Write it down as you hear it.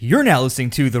You're now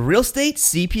listening to the Real Estate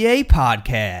CPA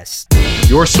Podcast,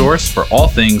 your source for all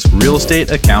things real estate,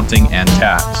 accounting, and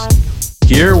tax.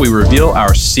 Here we reveal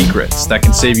our secrets that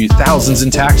can save you thousands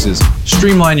in taxes,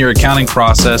 streamline your accounting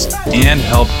process, and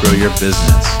help grow your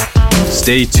business.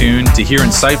 Stay tuned to hear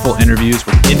insightful interviews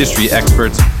with industry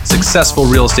experts, successful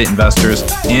real estate investors,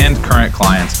 and current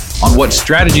clients on what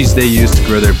strategies they use to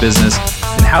grow their business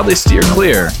and how they steer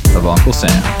clear of Uncle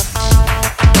Sam.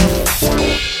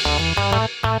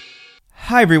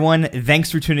 Hi everyone, thanks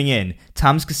for tuning in.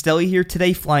 Thomas Castelli here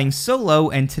today, flying solo,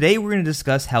 and today we're going to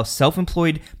discuss how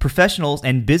self-employed professionals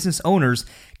and business owners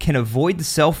can avoid the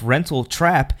self-rental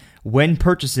trap when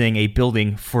purchasing a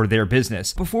building for their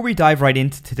business. Before we dive right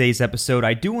into today's episode,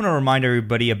 I do want to remind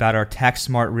everybody about our Tax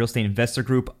Smart Real Estate Investor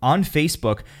Group on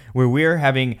Facebook, where we're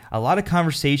having a lot of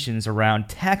conversations around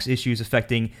tax issues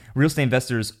affecting real estate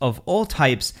investors of all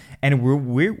types, and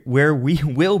where we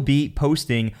will be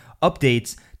posting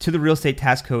updates to the real estate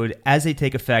tax code as they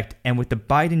take effect. And with the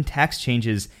Biden tax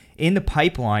changes in the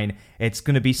pipeline, it's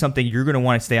going to be something you're going to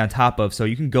want to stay on top of. So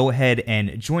you can go ahead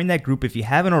and join that group if you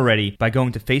haven't already by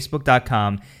going to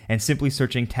facebook.com and simply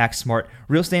searching Tax Smart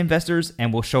Real Estate Investors,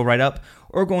 and we'll show right up,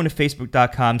 or going to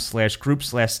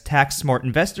facebook.com/group/Tax Smart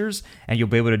Investors, and you'll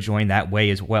be able to join that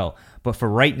way as well. But for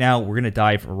right now, we're going to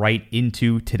dive right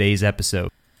into today's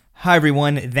episode. Hi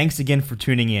everyone, thanks again for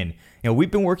tuning in.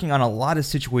 We've been working on a lot of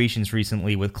situations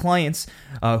recently with clients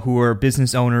who are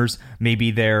business owners,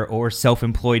 maybe they're or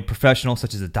self-employed professionals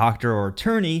such as a doctor or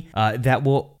attorney that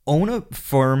will own a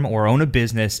firm or own a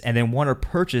business and then want to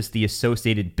purchase the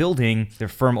associated building their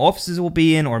firm offices will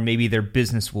be in, or maybe their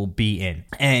business will be in.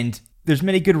 And there's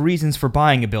many good reasons for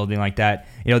buying a building like that.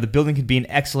 The building could be an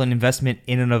excellent investment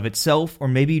in and of itself, or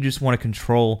maybe you just want to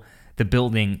control the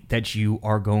building that you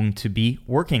are going to be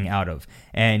working out of.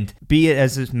 And be it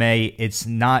as it may, it's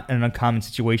not an uncommon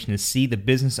situation to see the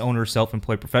business owner,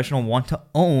 self-employed professional want to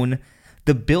own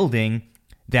the building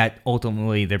that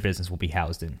ultimately their business will be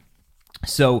housed in.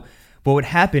 So what would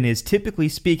happen is, typically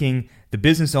speaking, the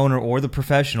business owner or the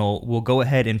professional will go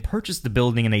ahead and purchase the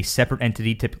building in a separate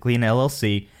entity, typically an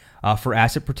LLC, for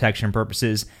asset protection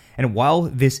purposes. And while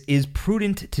this is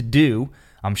prudent to do,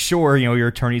 I'm sure your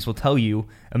attorneys will tell you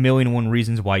a million and one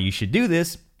reasons why you should do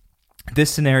this. This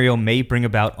scenario may bring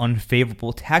about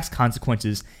unfavorable tax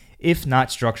consequences if not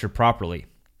structured properly.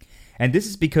 And this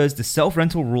is because the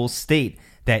self-rental rules state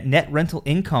that net rental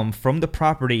income from the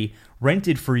property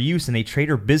rented for use in a trade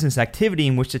or business activity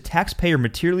in which the taxpayer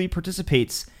materially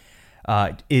participates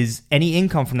is any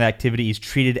income from that activity is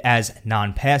treated as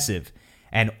non-passive.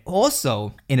 And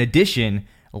also, in addition,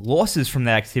 losses from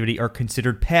that activity are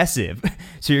considered passive.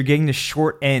 So you're getting the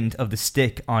short end of the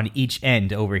stick on each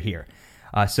end over here.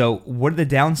 So what are the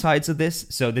downsides of this?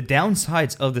 So the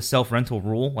downsides of the self-rental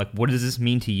rule, like what does this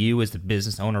mean to you as the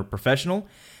business owner or professional?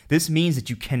 This means that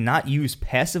you cannot use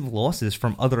passive losses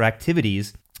from other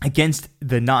activities against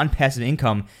the non-passive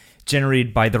income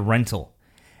generated by the rental.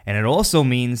 And it also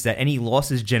means that any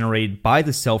losses generated by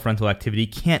the self-rental activity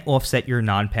can't offset your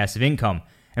non-passive income.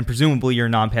 And presumably your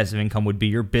non-passive income would be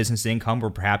your business income, or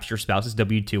perhaps your spouse's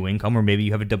W-2 income, or maybe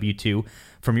you have a W-2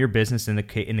 from your business in the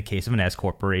case of an S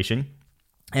corporation.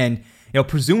 And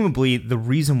presumably the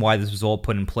reason why this was all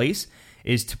put in place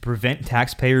is to prevent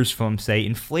taxpayers from, say,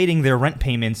 inflating their rent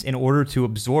payments in order to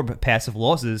absorb passive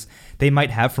losses they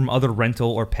might have from other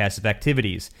rental or passive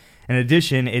activities. In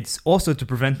addition, it's also to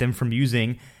prevent them from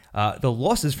using the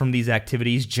losses from these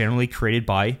activities generally created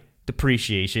by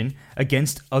depreciation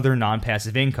against other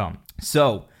non-passive income.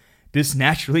 So this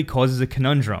naturally causes a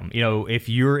conundrum. If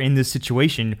you're in this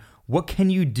situation, what can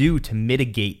you do to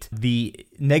mitigate the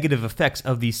negative effects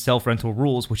of these self-rental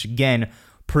rules, which again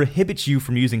prohibits you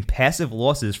from using passive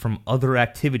losses from other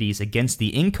activities against the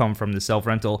income from the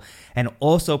self-rental, and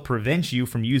also prevents you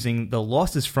from using the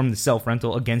losses from the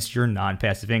self-rental against your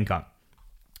non-passive income?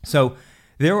 So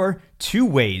there are two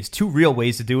real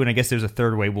ways to do it, and I guess there's a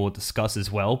third way we'll discuss as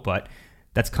well, but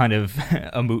that's kind of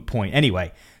a moot point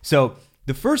anyway. So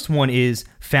the first one is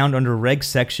found under Reg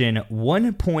Section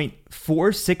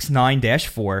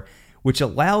 1.469-4, which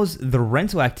allows the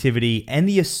rental activity and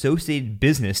the associated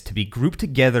business to be grouped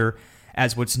together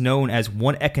as what's known as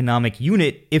one economic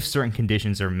unit if certain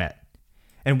conditions are met.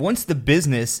 And once the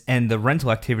business and the rental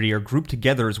activity are grouped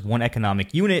together as one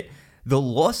economic unit, the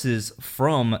losses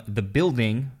from the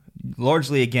building,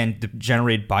 largely again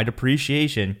generated by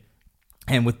depreciation,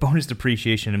 and with bonus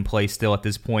depreciation in place still at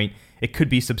this point, it could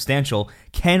be substantial,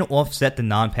 can offset the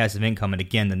non-passive income. And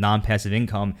again, the non-passive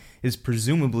income is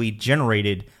presumably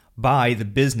generated by the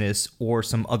business or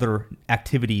some other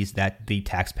activities that the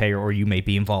taxpayer or you may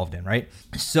be involved in, right?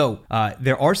 So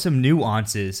there are some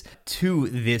nuances to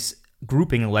this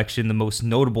grouping election. The most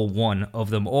notable one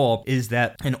of them all is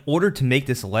that in order to make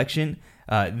this election,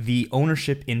 the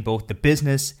ownership in both the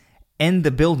business and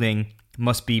the building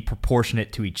must be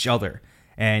proportionate to each other.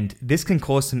 And this can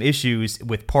cause some issues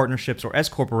with partnerships or S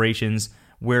corporations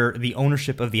where the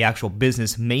ownership of the actual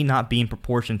business may not be in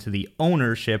proportion to the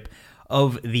ownership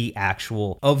of the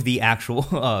actual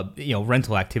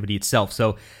rental activity itself.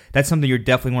 So that's something you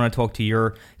definitely want to talk to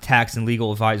your tax and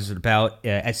legal advisors about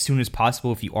as soon as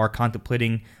possible if you are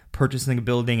contemplating purchasing a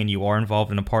building and you are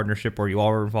involved in a partnership or you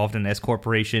are involved in an S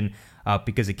corporation,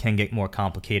 because it can get more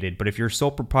complicated. But if you're a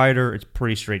sole proprietor, it's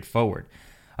pretty straightforward.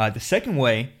 The second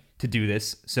way to do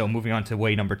this, so moving on to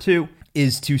way number 2,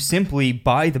 is to simply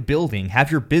buy the building, have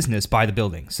your business buy the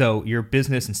building. So your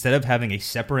business, instead of having a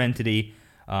separate entity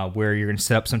where you're going to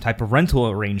set up some type of rental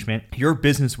arrangement, your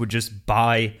business would just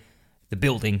buy the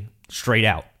building straight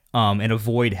out and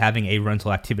avoid having a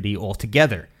rental activity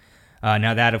altogether.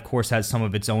 Now that, of course, has some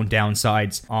of its own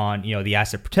downsides. On the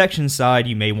asset protection side,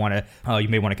 you may want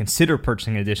to consider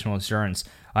purchasing additional insurance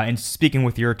and speaking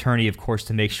with your attorney, of course,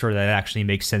 to make sure that it actually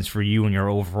makes sense for you and your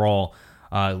overall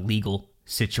legal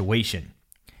situation.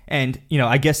 And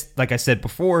I guess, like I said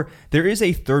before, there is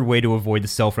a third way to avoid the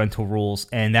self-rental rules,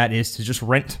 and that is to just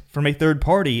rent from a third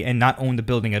party and not own the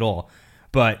building at all.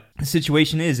 But the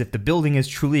situation is, if the building is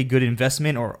truly a good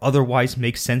investment or otherwise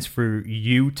makes sense for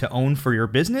you to own for your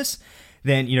business,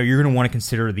 then you're going to want to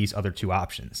consider these other two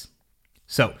options.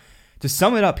 So to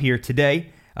sum it up here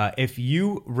today, if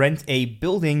you rent a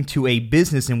building to a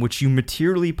business in which you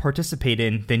materially participate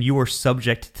in, then you are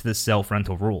subject to the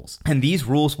self-rental rules. And these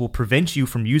rules will prevent you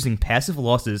from using passive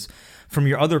losses from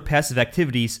your other passive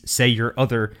activities, say your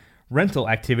other rental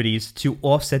activities, to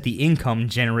offset the income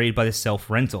generated by the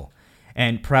self-rental.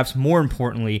 And perhaps more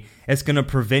importantly, it's going to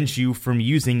prevent you from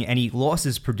using any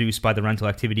losses produced by the rental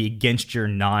activity against your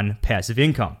non-passive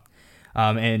income.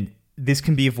 And this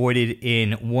can be avoided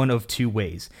in one of two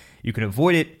ways. You can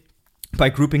avoid it by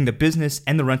grouping the business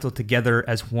and the rental together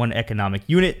as one economic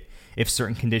unit if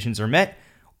certain conditions are met,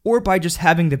 or by just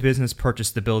having the business purchase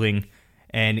the building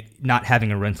and not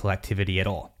having a rental activity at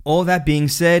all. All that being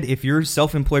said, if you're a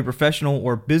self-employed professional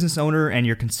or business owner and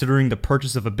you're considering the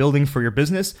purchase of a building for your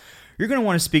business, you're going to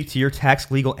want to speak to your tax,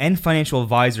 legal, and financial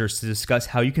advisors to discuss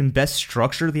how you can best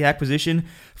structure the acquisition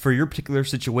for your particular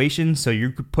situation so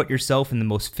you could put yourself in the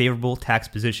most favorable tax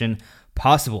position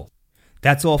possible.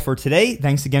 That's all for today.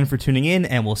 Thanks again for tuning in,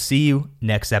 and we'll see you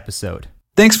next episode.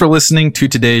 Thanks for listening to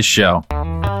today's show.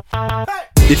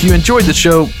 If you enjoyed the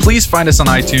show, please find us on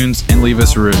iTunes and leave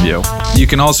us a review. You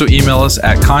can also email us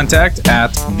at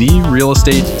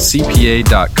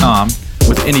contact@therealestatecpa.com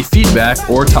with any feedback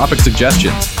or topic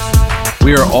suggestions.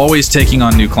 We are always taking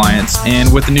on new clients,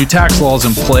 and with the new tax laws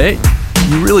in play,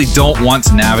 you really don't want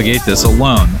to navigate this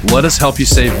alone. Let us help you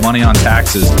save money on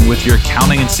taxes with your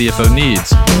accounting and CFO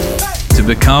needs. To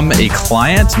become a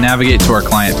client, navigate to our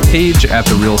client page at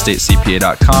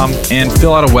therealestatecpa.com and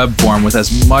fill out a web form with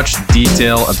as much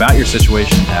detail about your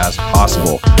situation as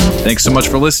possible. Thanks so much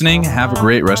for listening. Have a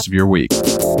great rest of your week.